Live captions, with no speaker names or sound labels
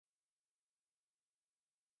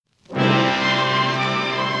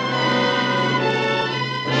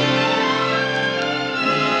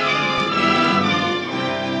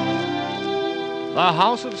The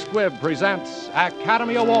House of Squibb presents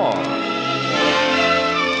Academy Award.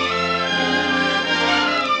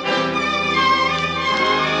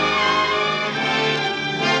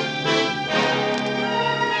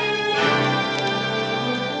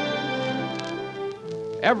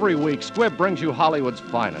 Every week, Squibb brings you Hollywood's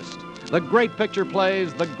finest. The great picture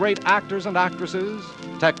plays, the great actors and actresses,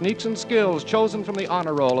 techniques and skills chosen from the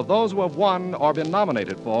honor roll of those who have won or been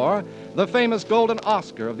nominated for the famous Golden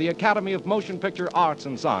Oscar of the Academy of Motion Picture Arts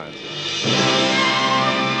and Sciences.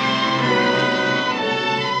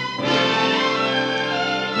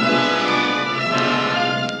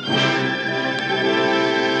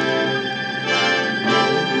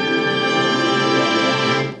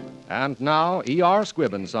 And now, E.R.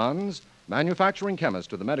 Squibb & Sons, manufacturing chemist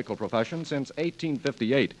to the medical profession since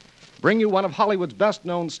 1858, bring you one of Hollywood's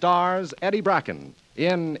best-known stars, Eddie Bracken,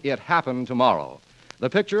 in It Happened Tomorrow, the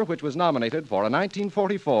picture which was nominated for a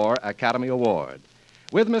 1944 Academy Award.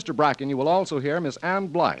 With Mr. Bracken, you will also hear Miss Ann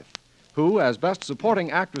Blyth, who, as Best Supporting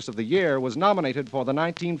Actress of the Year, was nominated for the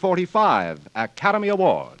 1945 Academy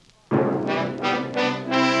Award.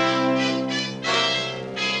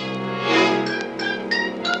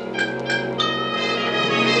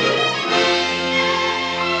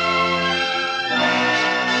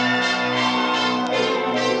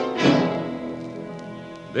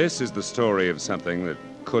 This is the story of something that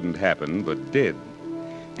couldn't happen but did.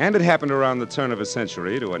 And it happened around the turn of a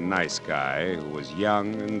century to a nice guy who was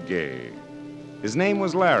young and gay. His name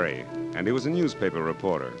was Larry, and he was a newspaper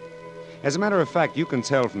reporter. As a matter of fact, you can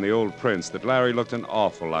tell from the old prints that Larry looked an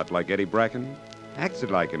awful lot like Eddie Bracken. Acted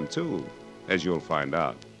like him, too, as you'll find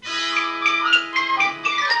out.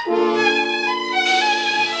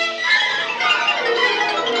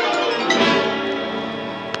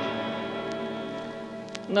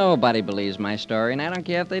 Nobody believes my story, and I don't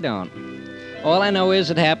care if they don't. All I know is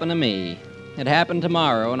it happened to me. It happened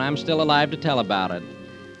tomorrow, and I'm still alive to tell about it.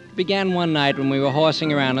 It began one night when we were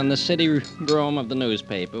horsing around in the city room of the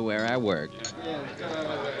newspaper where I worked.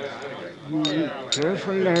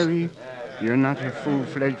 Careful, Larry. You're not a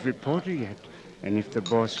full-fledged reporter yet. And if the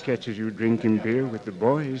boss catches you drinking beer with the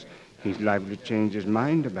boys, he's liable to change his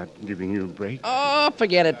mind about giving you a break. Oh,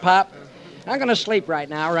 forget it, Pop. I'm going to sleep right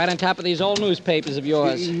now, right on top of these old newspapers of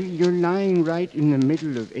yours. You're lying right in the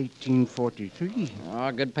middle of 1843.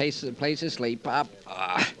 Oh, good place to sleep, Pop.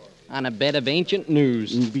 On a bed of ancient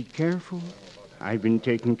news. Be careful. I've been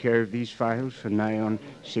taking care of these files for nigh on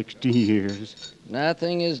 60 years.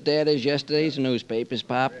 Nothing as dead as yesterday's newspapers,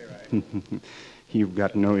 Pop. You've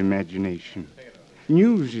got no imagination.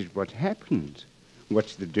 News is what happens.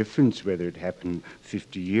 What's the difference whether it happened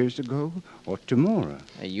 50 years ago or tomorrow?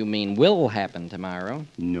 You mean will happen tomorrow?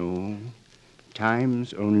 No.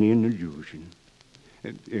 Time's only an illusion.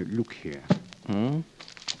 Look here.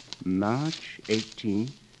 March 18,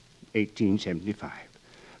 1875.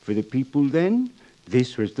 For the people then,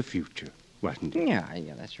 this was the future, wasn't it? Yeah,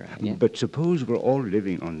 that's right. Yeah. But suppose we're all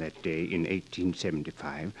living on that day in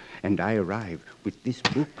 1875, and I arrive with this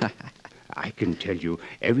book. I can tell you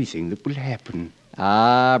everything that will happen.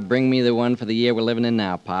 Bring me the one for the year we're living in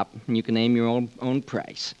now, Pop. You can name your own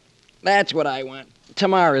price. That's what I want.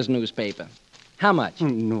 Tomorrow's newspaper. How much?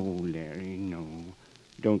 No, Larry, no.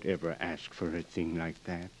 Don't ever ask for a thing like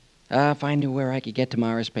that. If I knew where I could get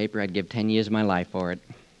tomorrow's paper, I'd give 10 years of my life for it.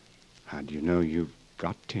 How do you know you've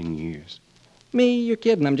got 10 years? Me? You're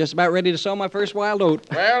kidding. I'm just about ready to sow my first wild oat.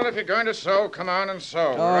 Well, if you're going to sow, come on and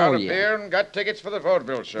sow. We're out of beer and got tickets for the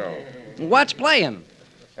vaudeville show. What's playing?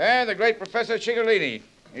 The great Professor Cigarlini.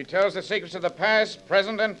 He tells the secrets of the past,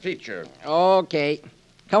 present, and future. Okay.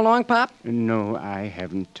 Come along, Pop? No, I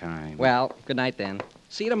haven't time. Well, good night then.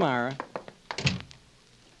 See you tomorrow.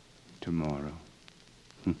 Tomorrow.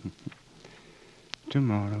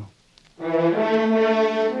 Tomorrow.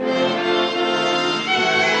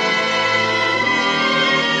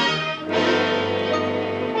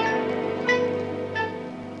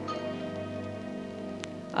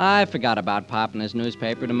 I forgot about Pop and his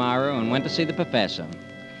newspaper tomorrow and went to see the professor.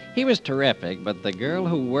 He was terrific, but the girl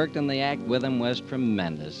who worked in the act with him was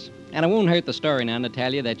tremendous. And it won't hurt the story now to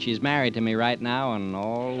tell you that she's married to me right now and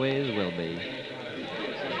always will be.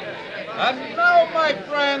 And now, my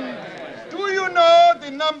friend, do you know the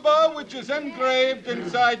number which is engraved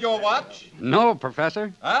inside your watch? No,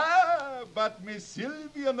 Professor. But Miss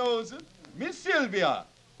Sylvia knows it. Miss Sylvia,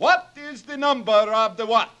 what is the number of the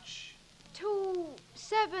watch?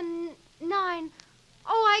 279.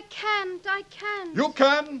 Oh, I can't. You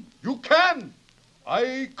can.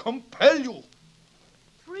 I compel you.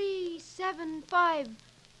 375.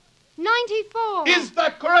 94. Is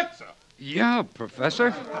that correct, sir? Yeah,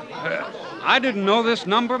 Professor. I didn't know this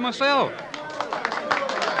number myself.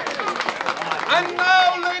 And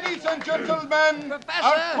now, ladies and gentlemen,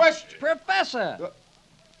 our question. Professor!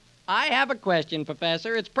 I have a question,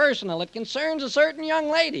 Professor. It's personal. It concerns a certain young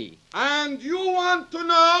lady. And you want to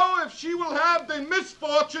know if she will have the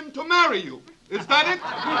misfortune to marry you. Is that it?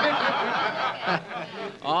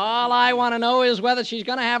 All I want to know is whether she's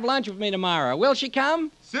going to have lunch with me tomorrow. Will she come?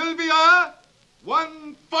 Sylvia,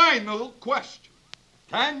 one final question.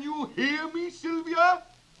 Can you hear me, Sylvia?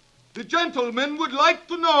 The gentleman would like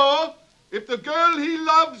to know if the girl he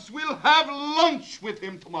loves will have lunch with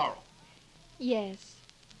him tomorrow. Yes,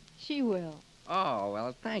 she will. Oh,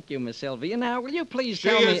 well, thank you, Miss Sylvia. Now, will you please She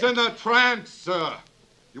tell me... is in a trance, sir.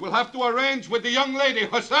 You will have to arrange with the young lady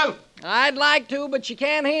herself. I'd like to, but she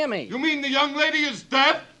can't hear me. You mean the young lady is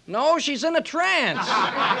deaf? No, she's in a trance.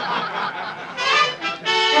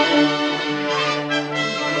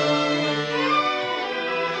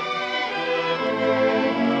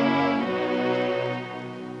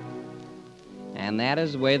 And that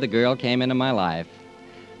is the way the girl came into my life.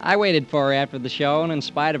 I waited for her after the show, and in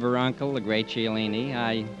spite of her uncle, the great Cialini,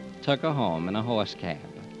 I took her home in a horse cab.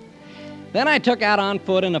 Then I took out on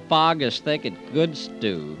foot in a fog as thick as good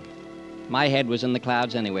stew. My head was in the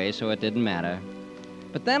clouds anyway, so it didn't matter.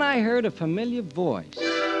 But then I heard a familiar voice.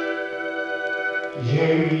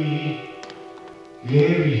 Larry.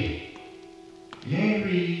 Larry.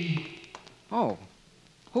 Larry. Oh,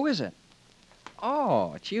 who is it?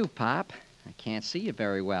 Oh, it's you, Pop. I can't see you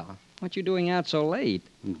very well. What you doing out so late?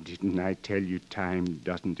 Didn't I tell you time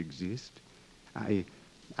doesn't exist? I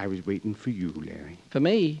was waiting for you, Larry. For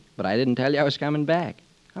me, but I didn't tell you I was coming back.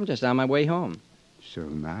 I'm just on my way home. So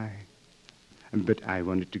am I. But I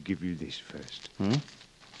wanted to give you this first.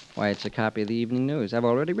 Why, it's a copy of the Evening News. I've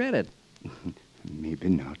already read it. Maybe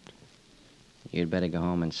not. You'd better go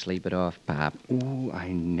home and sleep it off, Pop. Oh,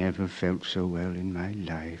 I never felt so well in my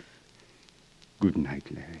life. Good night,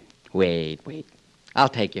 Larry. Wait. I'll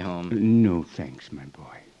take you home. No, thanks, my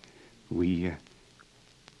boy. We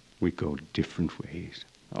go different ways.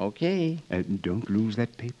 Okay. Don't lose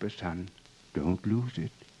that paper, son. Don't lose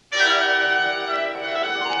it.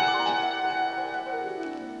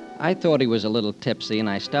 I thought he was a little tipsy, and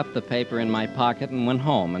I stuffed the paper in my pocket and went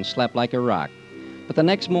home and slept like a rock. But the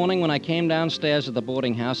next morning, when I came downstairs at the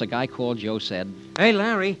boarding house, a guy called Joe said, "Hey,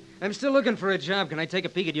 Larry, I'm still looking for a job. Can I take a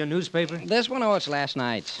peek at your newspaper?" "This one or it's last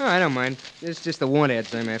night's?" Oh, I don't mind. It's just the want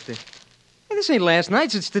ads I'm after. Hey, this ain't last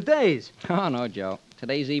night's, it's today's. Oh, no, Joe.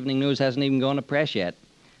 Today's Evening News hasn't even gone to press yet.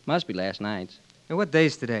 Must be last night's. Hey, what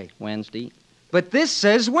day's today? Wednesday. But this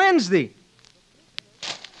says Wednesday.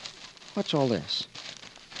 What's all this?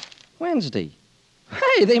 Wednesday.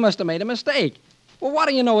 Hey, they must have made a mistake. Well, what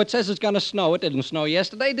do you know? It says it's going to snow. It didn't snow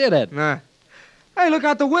yesterday, did it? Nah. Hey, look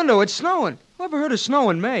out the window. It's snowing. Who ever heard of snow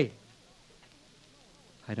in May?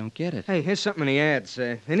 I don't get it. Hey, here's something in the ads.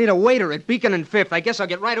 They need a waiter at Beacon and Fifth. I guess I'll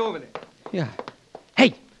get right over there. Yeah.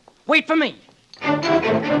 Hey, wait for me.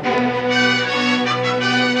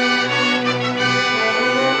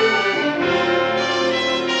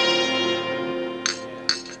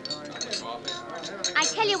 I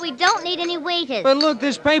tell you, we don't need any waiters. But look,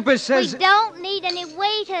 this paper says... We don't need any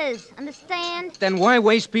waiters. Understand? Then why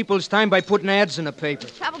waste people's time by putting ads in the paper?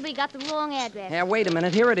 Probably got the wrong address. Yeah, wait a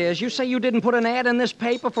minute. Here it is. You say you didn't put an ad in this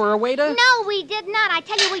paper for a waiter? No, we did not. I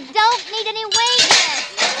tell you, we don't need any waiters.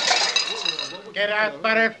 Get out,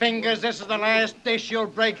 Butterfingers. This is the last dish you'll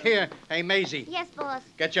break here. Hey, Maisie. Yes, boss.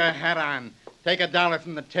 Get your hat on. Take $1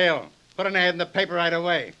 from the till. Put an ad in the paper right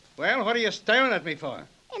away. Well, what are you staring at me for?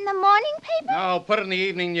 In the morning paper? No, put it in the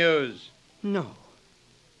Evening News. No.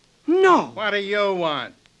 No. What do you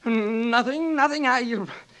want? Nothing.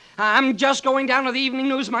 I'm just going down to the Evening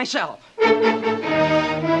News myself.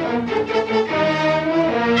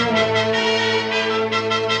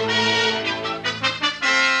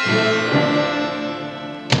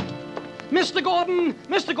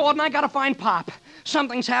 Mr. Gordon, I gotta find Pop.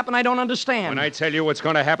 Something's happened I don't understand. When I tell you what's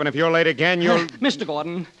going to happen if you're late again, you'll... Mr.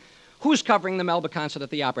 Gordon, who's covering the Melba concert at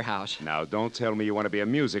the Opera House? Now, don't tell me you want to be a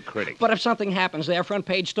music critic. But if something happens there, front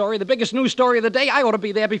page story, the biggest news story of the day, I ought to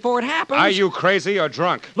be there before it happens. Are you crazy or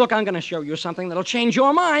drunk? Look, I'm gonna show you something that'll change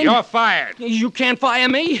your mind. You're fired. You can't fire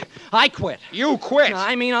me. I quit. You quit?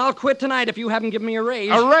 I mean, I'll quit tonight if you haven't given me a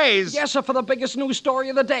raise. A raise? Yes, sir, for the biggest news story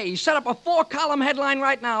of the day. Set up a 4-column headline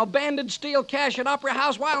right now. Banded steel cash at Opera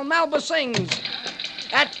House while Melba sings.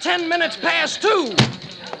 At 10 minutes past 2.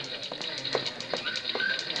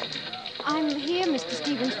 I'm here, Mr.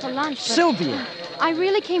 Stevens, for lunch. But Sylvia. I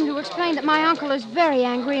really came to explain that my uncle is very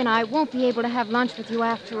angry and I won't be able to have lunch with you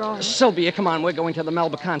after all. Sylvia, come on. We're going to the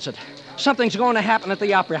Melba concert. Something's going to happen at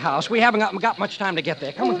the Opera House. We haven't got much time to get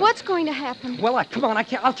there. Come Well, on. what's going to happen? Well, come on.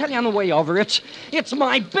 I'll tell you on the way over. It's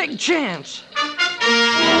my big chance.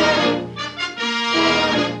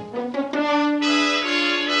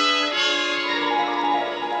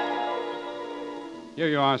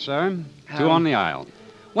 are, sir. Two on the aisle.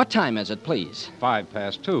 What time is it, please?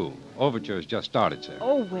 2:05. Overture's just started, sir.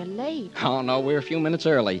 Oh, we're late. Oh, no, we're a few minutes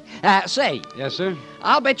early. Say. Yes, sir?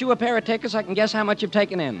 I'll bet you a pair of tickets I can guess how much you've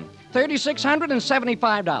taken in.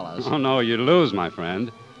 $3,675. Oh, no, you lose, my friend.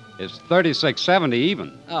 It's $36.70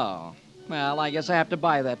 even. Oh, well, I guess I have to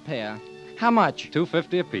buy that pair. How much?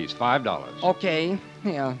 $2.50 apiece, $5. Okay,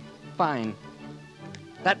 yeah, fine.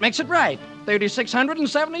 That makes it right.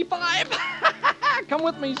 $3,675. Come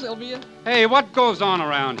with me, Sylvia. Hey, what goes on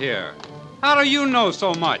around here? How do you know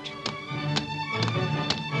so much?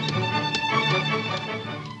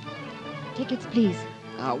 Tickets, please.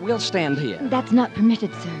 We'll stand here. That's not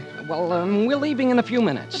permitted, sir. Well, we're leaving in a few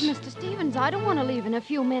minutes. But, Mr. Stevens, I don't want to leave in a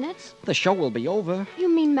few minutes. The show will be over. You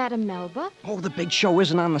mean Madame Melba? Oh, the big show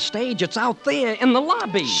isn't on the stage. It's out there in the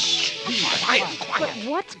lobby. But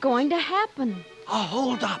what's going to happen? Oh,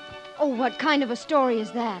 hold up. Oh, what kind of a story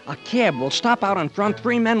is that? A cab will stop out in front,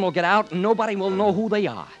 3 men will get out, and nobody will know who they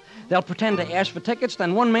are. They'll pretend to ask for tickets,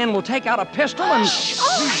 then one man will take out a pistol and...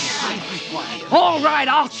 All right,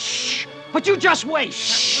 I'll... Shh! But you just wait.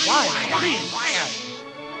 Quiet.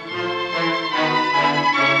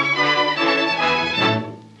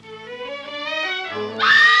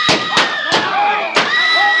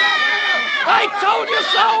 I told you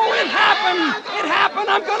so! It happened! It happened!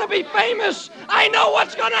 I'm gonna be famous! I know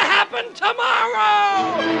what's gonna happen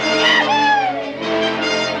tomorrow!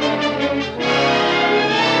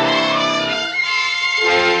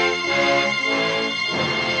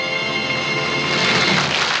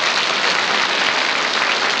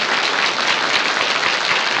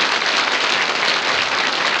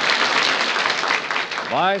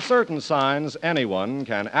 By certain signs, anyone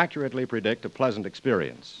can accurately predict a pleasant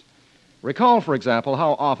experience. Recall, for example,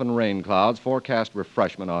 how often rain clouds forecast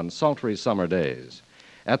refreshment on sultry summer days.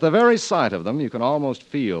 At the very sight of them, you can almost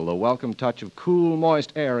feel the welcome touch of cool,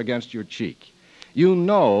 moist air against your cheek. You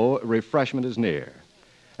know refreshment is near.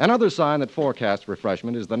 Another sign that forecasts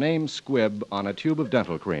refreshment is the name Squibb on a tube of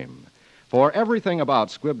dental cream. For everything about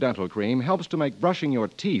Squibb dental cream helps to make brushing your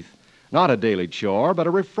teeth not a daily chore, but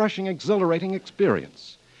a refreshing, exhilarating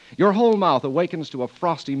experience. Your whole mouth awakens to a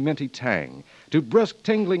frosty, minty tang, to brisk,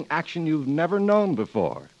 tingling action you've never known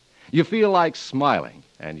before. You feel like smiling,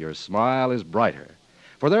 and your smile is brighter.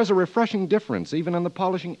 For there's a refreshing difference even in the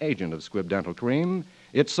polishing agent of Squibb dental cream.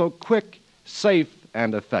 It's so quick, safe,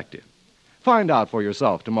 and effective. Find out for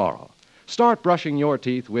yourself tomorrow. Start brushing your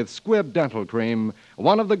teeth with Squibb dental cream,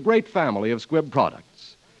 one of the great family of Squibb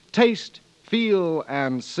products. Taste, feel,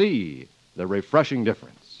 and see the refreshing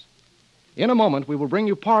difference. In a moment, we will bring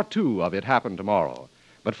you part 2 of It Happened Tomorrow.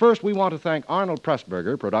 But first, we want to thank Arnold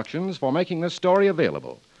Pressburger Productions for making this story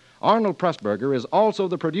available. Arnold Pressburger is also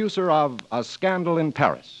the producer of A Scandal in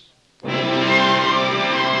Paris.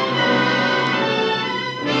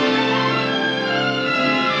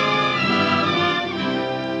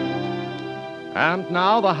 And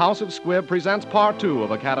now, the House of Squibb presents part 2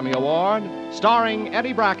 of Academy Award, starring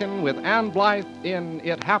Eddie Bracken with Ann Blythe in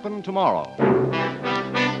It Happened Tomorrow.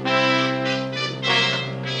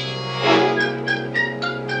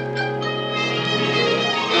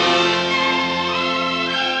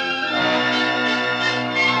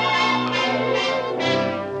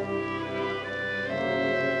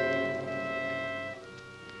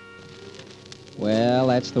 Well,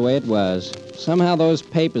 that's the way it was. Somehow those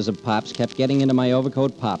papers of Pop's kept getting into my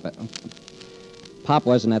overcoat pocket. Pop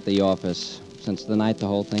wasn't at the office since the night the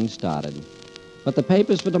whole thing started. But the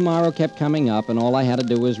papers for tomorrow kept coming up, and all I had to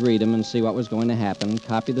do was read them and see what was going to happen,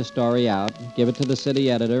 copy the story out, give it to the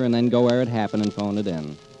city editor, and then go where it happened and phone it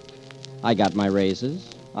in. I got my raises.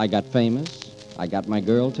 I got famous. I got my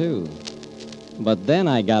girl, too. But then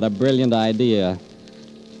I got a brilliant idea.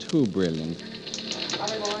 Too brilliant.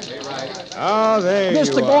 Oh, there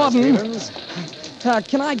Mr. you are, Gordon. Stevens.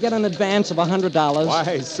 Can I get an advance of $100?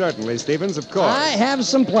 Why, certainly, Stevens, of course. I have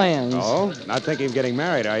some plans. Oh, not thinking of getting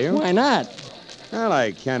married, are you? Why not? Well,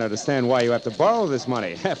 I can't understand why you have to borrow this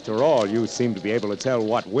money. After all, you seem to be able to tell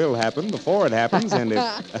what will happen before it happens, and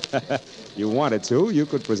if you wanted to, you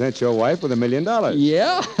could present your wife with $1 million.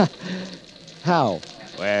 Yeah? How?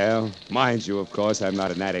 Well, mind you, of course, I'm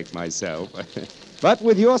not an addict myself. But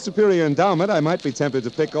with your superior endowment, I might be tempted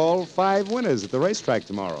to pick all 5 winners at the racetrack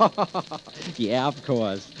tomorrow. Yeah, of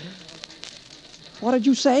course. What did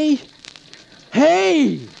you say?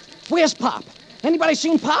 Hey! Where's Pop? Anybody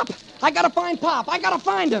seen Pop? I gotta find Pop. I gotta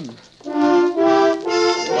find him.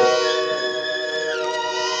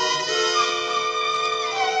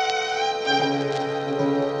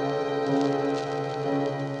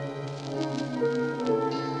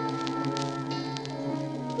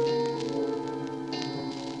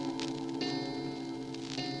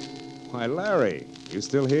 Why, Larry, you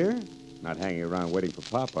still here? Not hanging around waiting for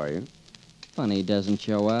Pop, are you? Funny he doesn't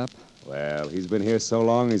show up. Well, he's been here so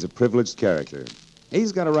long, he's a privileged character.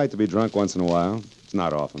 He's got a right to be drunk once in a while. It's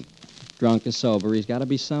not often. Drunk or sober, he's got to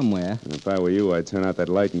be somewhere. And if I were you, I'd turn out that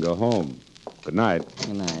light and go home. Good night.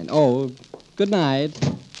 Good night. Oh, good night.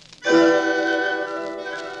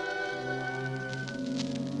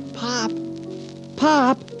 Pop!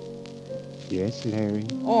 Pop! Yes, Larry?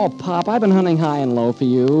 Oh, Pop, I've been hunting high and low for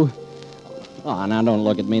you. Oh, now don't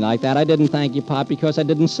look at me like that. I didn't thank you, Pop, because I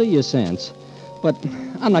didn't see you since. But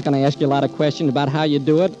I'm not going to ask you a lot of questions about how you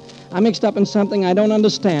do it. I'm mixed up in something I don't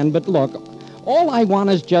understand, but look, all I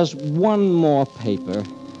want is just one more paper.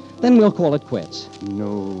 Then we'll call it quits.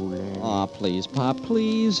 No, Larry. Oh, please, Pop,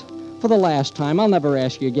 please. For the last time, I'll never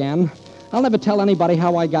ask you again. I'll never tell anybody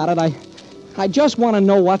how I got it. I just want to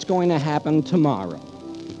know what's going to happen tomorrow.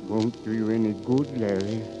 It won't do you any good,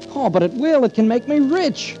 Larry. Oh, but it will. It can make me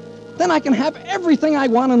rich. Then I can have everything I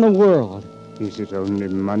want in the world. Is it only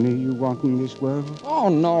money you want in this world? Oh,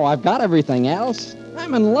 no, I've got everything else.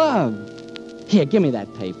 I'm in love. Here, give me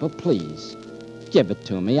that paper, please. Give it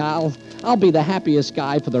to me. I'll be the happiest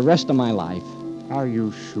guy for the rest of my life. Are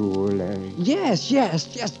you sure, Larry? Yes.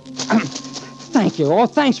 Thank you. Oh,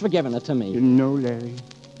 thanks for giving it to me. No, Larry.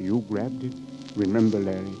 You grabbed it. Remember,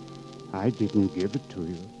 Larry, I didn't give it to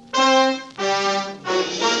you.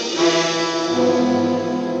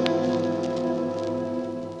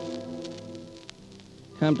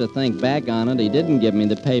 Come to think back on it, he didn't give me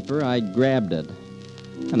the paper. I grabbed it.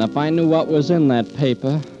 And if I knew what was in that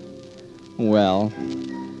paper, well...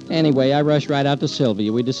 Anyway, I rushed right out to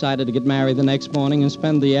Sylvia. We decided to get married the next morning and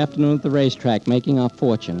spend the afternoon at the racetrack making our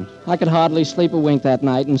fortune. I could hardly sleep a wink that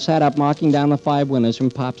night and sat up marking down the 5 winners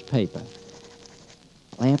from Pop's paper.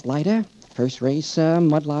 Lamplighter, first race,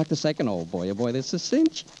 Mudlark the second. Oh, boy, this is a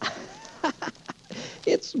cinch.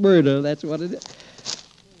 It's murder, that's what it is.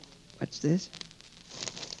 What's this?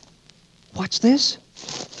 What's this?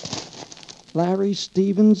 Larry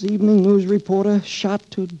Stevens, Evening News reporter, shot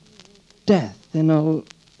to death in a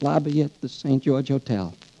lobby at the St. George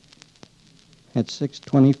Hotel. At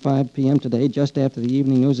 6:25 p.m. today, just after the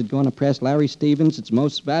Evening News had gone to press, Larry Stevens, its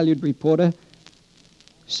most valued reporter,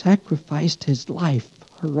 sacrificed his life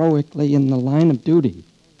heroically in the line of duty.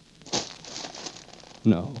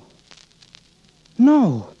 No.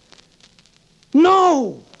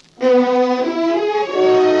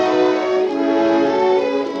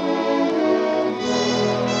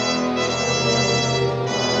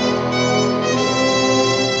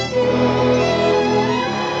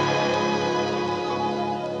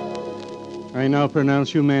 I now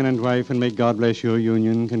pronounce you man and wife, and may God bless your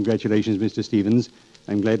union. Congratulations, Mr. Stevens.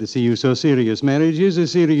 I'm glad to see you so serious. Marriage is a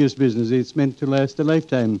serious business. It's meant to last a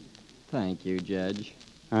lifetime. Thank you, Judge.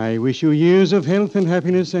 I wish you years of health and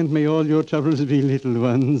happiness, and may all your troubles be little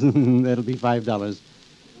ones. That'll be $5.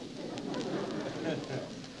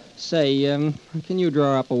 Say, can you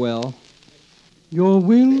draw up a will? Your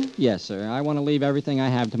will? Yes, sir. I want to leave everything I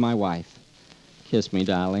have to my wife. Kiss me,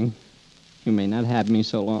 darling. You may not have me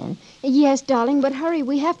so long. Yes, darling, but hurry.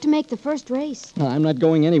 We have to make the first race. I'm not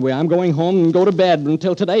going anywhere. I'm going home and go to bed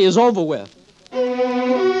until today is over with.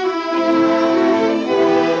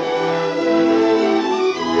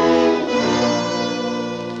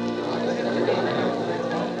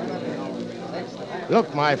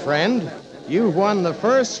 Look, my friend, you've won the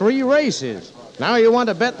first 3 races. Now you want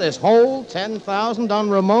to bet this whole $10,000 on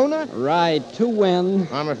Ramona? Right, to win.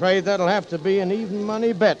 I'm afraid that'll have to be an even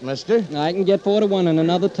money bet, mister. I can get 4 to 1 in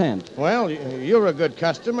another tent. Well, you're a good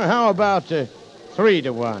customer. How about 3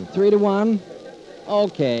 to 1? 3 to 1?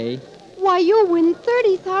 Okay. Why, you'll win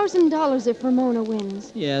 $30,000 if Ramona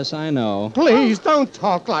wins. Yes, I know. Please, don't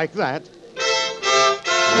talk like that.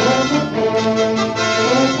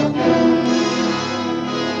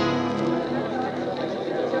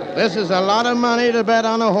 This is a lot of money to bet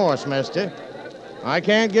on a horse, mister. I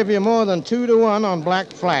can't give you more than 2 to 1 on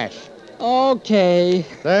Black Flash. Okay.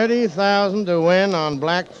 $30,000 to win on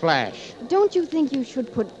Black Flash. Don't you think you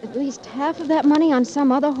should put at least half of that money on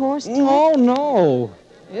some other horse, Ted? Oh, no.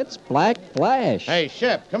 It's Black Flash. Hey,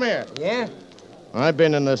 Shep, come here. Yeah? I've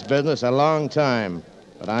been in this business a long time,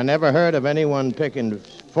 but I never heard of anyone picking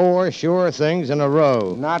 4 sure things in a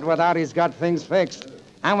row. Not without he's got things fixed.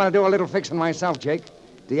 I'm going to do a little fixing myself, Jake.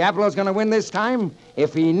 Diablo's going to win this time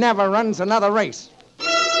if he never runs another race.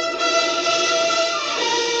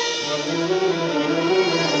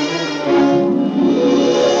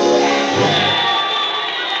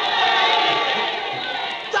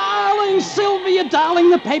 Darling Sylvia! you, darling.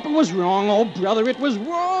 The paper was wrong. Oh, brother, it was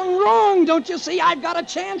wrong. Don't you see? I've got a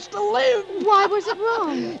chance to live. Why was it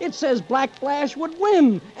wrong? It says Black Flash would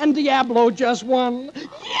win, and Diablo just won.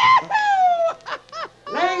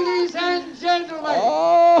 Ladies and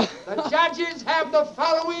gentlemen, the judges have the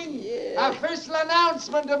following official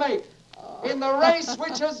announcement to make. In the race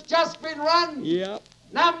which has just been run,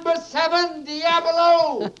 number 7,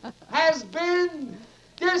 Diablo, has been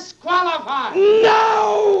disqualified.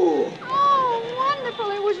 No! Oh,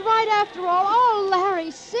 wonderful. It was right after all. Oh, Larry,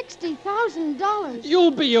 $60,000.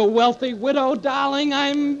 You'll be a wealthy widow, darling.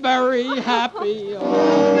 I'm very happy.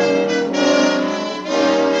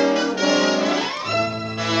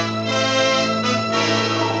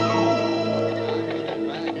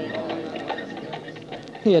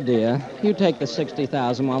 Here, dear. You take the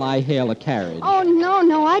 $60,000 while I hail a carriage. Oh,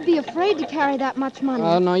 no. I'd be afraid to carry that much money.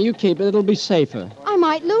 Oh, no, you keep it. It'll be safer. I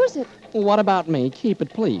might lose it. Well, what about me? Keep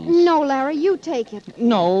it, please. No, Larry, you take it.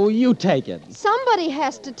 No, you take it. Somebody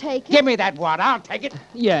has to take it. Give me that wad. I'll take it.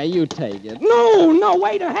 Yeah, you take it. No,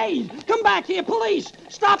 waiter, hey, come back here, police.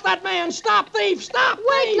 Stop that man. Stop thief. Stop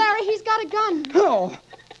Wait, thief. Larry, he's got a gun.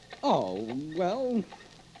 Oh, well,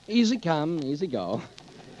 easy come, easy go.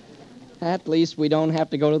 At least we don't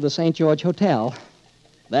have to go to the St. George Hotel.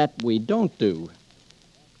 That we don't do.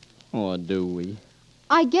 Or do we?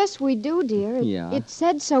 I guess we do, dear. Yeah. It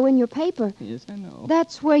said so in your paper. Yes, I know.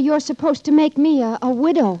 That's where you're supposed to make me a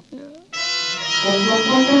widow.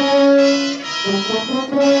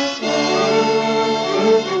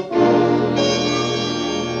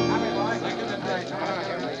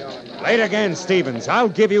 Late again, Stevens. I'll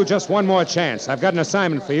give you just one more chance. I've got an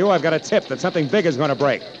assignment for you. I've got a tip that something big is going to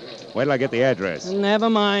break. Wait till I get the address. Never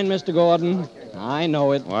mind, Mr. Gordon. I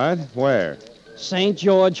know it. What? Where? St.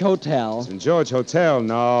 George Hotel. St. George Hotel?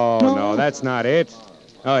 No, that's not it.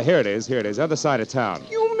 Oh, here it is. Other side of town.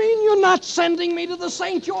 You mean you're not sending me to the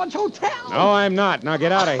St. George Hotel? No, I'm not. Now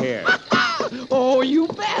get out of here. Oh, you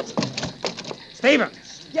bet.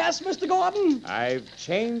 Stevens! Yes, Mr. Gordon? I've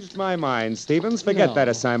changed my mind, Stevens. Forget that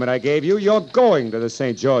assignment I gave you. You're going to the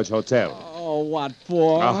St. George Hotel. Oh, what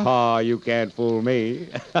for? Oh, you can't fool me.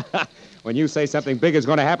 When you say something big is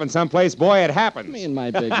going to happen someplace, boy, it happens. Me and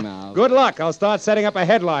my big mouth. Good luck. I'll start setting up a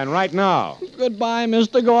headline right now. Goodbye,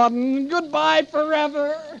 Mr. Gordon. Goodbye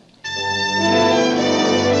forever.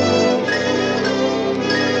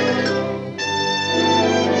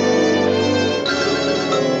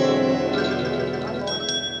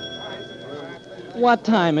 What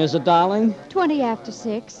time is it, darling? 20 after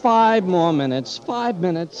 6. 5 more minutes. 5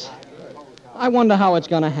 minutes. I wonder how it's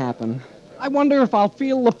going to happen. I wonder if I'll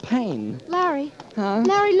feel the pain. Larry. Huh?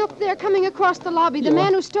 Larry, look, they're coming across the lobby. The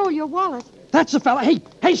man who stole your wallet. That's the fella.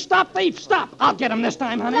 Hey, stop, thief, stop. I'll get him this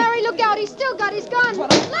time, honey. Larry, look out. He's still got his gun.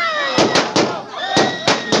 Larry!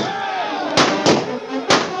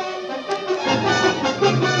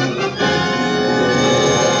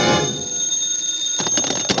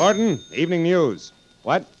 Gordon, evening news.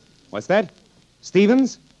 What? What's that?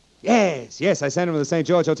 Stevens? Yes, I sent him to the St.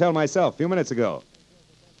 George Hotel myself a few minutes ago.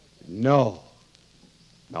 No,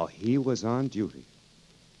 he was on duty.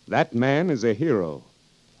 That man is a hero.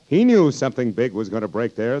 He knew something big was going to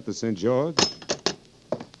break there at the St. George.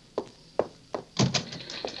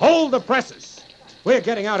 Hold the presses. We're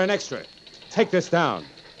getting out an extra. Take this down.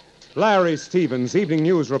 Larry Stevens, evening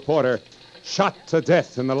news reporter, shot to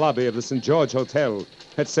death in the lobby of the St. George Hotel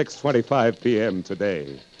at 6:25 p.m.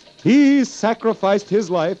 today. He sacrificed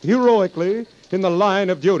his life heroically in the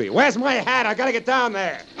line of duty. Where's my hat? I gotta get down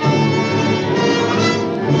there.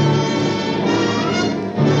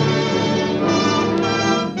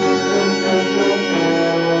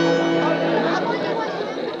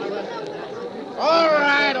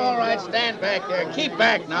 All right, stand back there. Keep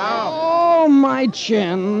back now. Oh, my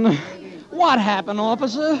chin. What happened,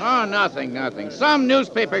 officer? Oh, nothing. Some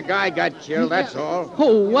newspaper guy got killed, that's all.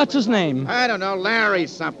 Oh, what's his name? I don't know, Larry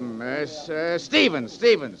something.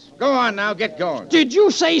 Stevens. Go on now, get going. Did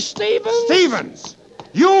you say Stevens? Stevens!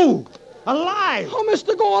 You! Alive! Oh,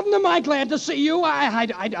 Mr. Gordon, am I glad to see you? I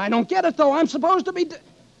don't get it, though. I'm supposed to be...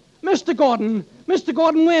 Mr. Gordon,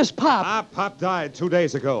 where's Pop? Pop died 2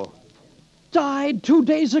 days ago. Died 2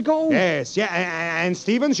 days ago? Yes, and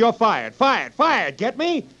Stevens, you're fired. Fired, get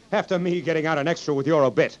me? After me getting out an extra with your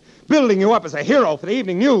obit, building you up as a hero for the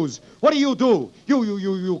evening news, what do?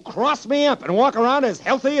 You cross me up and walk around as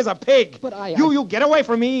healthy as a pig. But You get away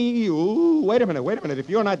from me. You, wait a minute. If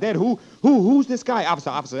you're not dead, who's this guy?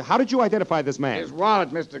 Officer, how did you identify this man? His wallet,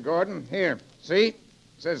 Mr. Gordon. Here, see? It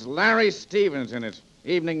says Larry Stevens in it.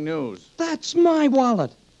 Evening news. That's my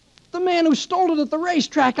wallet. The man who stole it at the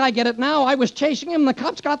racetrack. I get it now. I was chasing him. The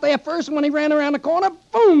cops got there first, and when he ran around the corner,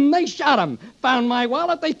 boom, they shot him. Found my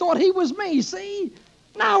wallet. They thought he was me, see?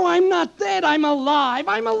 Now I'm not dead. I'm alive.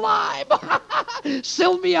 I'm alive.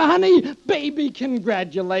 Sylvia, honey, baby,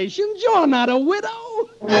 congratulations. You're not a widow.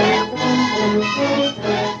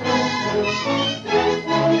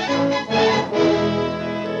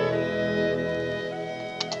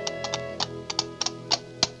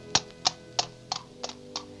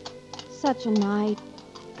 Such a night.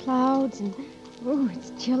 Clouds and... Ooh,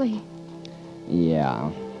 it's chilly.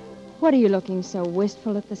 Yeah. What are you looking so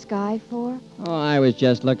wistful at the sky for? Oh, I was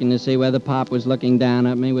just looking to see whether Pop was looking down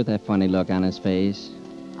at me with that funny look on his face.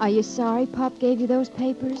 Are you sorry Pop gave you those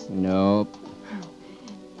papers? Nope.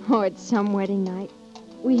 Oh, it's some wedding night.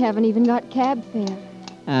 We haven't even got cab fare.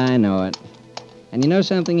 I know it. And you know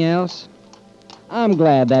something else? I'm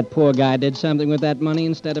glad that poor guy did something with that money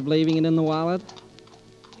instead of leaving it in the wallet.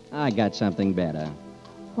 I got something better.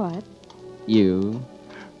 What? You.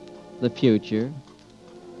 The future.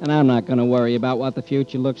 And I'm not going to worry about what the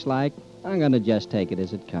future looks like. I'm going to just take it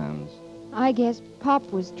as it comes. I guess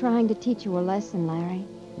Pop was trying to teach you a lesson, Larry.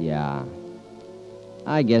 Yeah.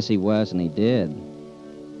 I guess he was, and he did.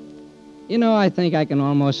 You know, I think I can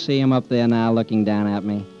almost see him up there now looking down at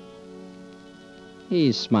me.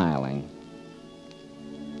 He's smiling.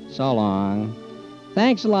 So long.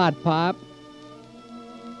 Thanks a lot, Pop.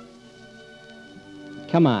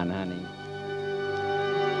 Come on, honey.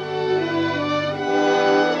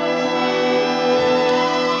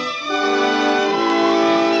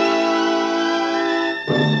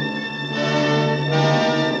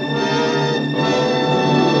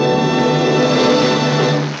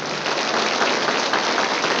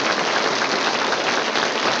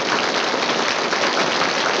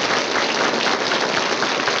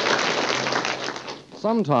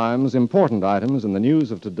 Sometimes important items in the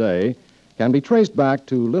news of today can be traced back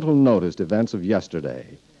to little-noticed events of yesterday.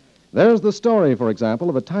 There's the story, for example,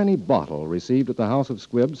 of a tiny bottle received at the house of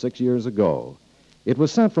Squibb 6 years ago. It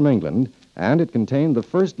was sent from England, and it contained the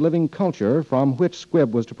first living culture from which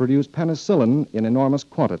Squibb was to produce penicillin in enormous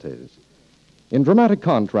quantities. In dramatic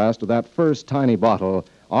contrast to that first tiny bottle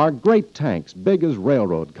are great tanks, big as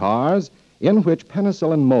railroad cars, in which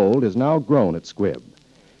penicillin mold is now grown at Squibb.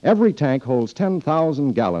 Every tank holds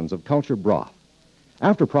 10,000 gallons of culture broth.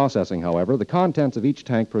 After processing, however, the contents of each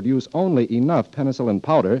tank produce only enough penicillin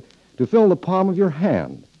powder to fill the palm of your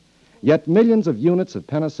hand. Yet millions of units of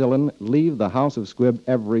penicillin leave the house of Squibb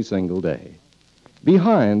every single day.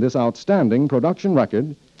 Behind this outstanding production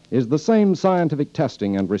record is the same scientific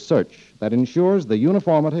testing and research that ensures the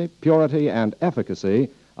uniformity, purity, and efficacy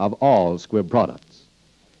of all Squibb products.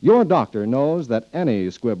 Your doctor knows that any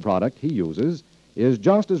Squibb product he uses is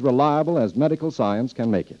just as reliable as medical science can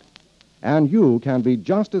make it. And you can be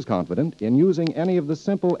just as confident in using any of the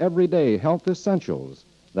simple everyday health essentials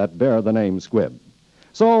that bear the name Squibb.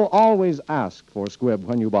 So always ask for Squibb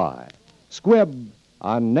when you buy. Squibb,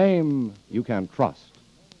 a name you can trust.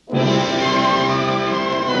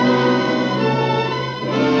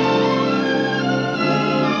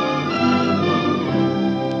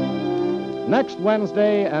 Next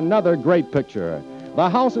Wednesday, another great picture. The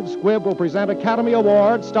House of Squibb will present Academy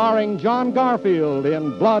Award starring John Garfield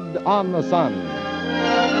in Blood on the Sun.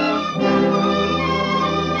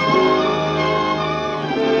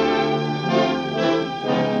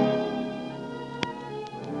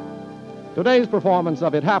 Today's performance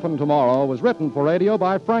of It Happened Tomorrow was written for radio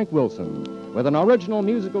by Frank Wilson, with an original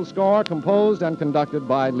musical score composed and conducted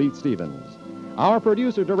by Leith Stevens. Our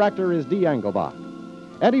producer-director is Dee Engelbach.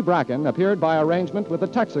 Eddie Bracken appeared by arrangement with the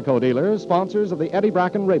Texaco dealers, sponsors of the Eddie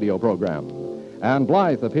Bracken radio program. And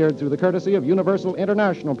Blythe appeared through the courtesy of Universal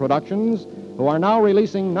International Productions, who are now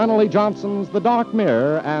releasing Nunnally Johnson's The Dark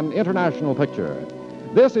Mirror, an international picture.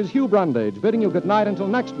 This is Hugh Brundage bidding you good night until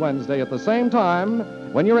next Wednesday at the same time,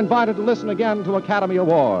 when you're invited to listen again to Academy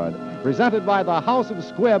Award, presented by the House of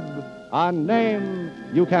Squibb, a name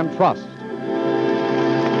you can trust.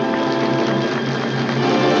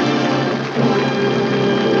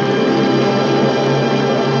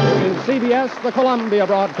 CBS, the Columbia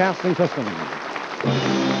Broadcasting System.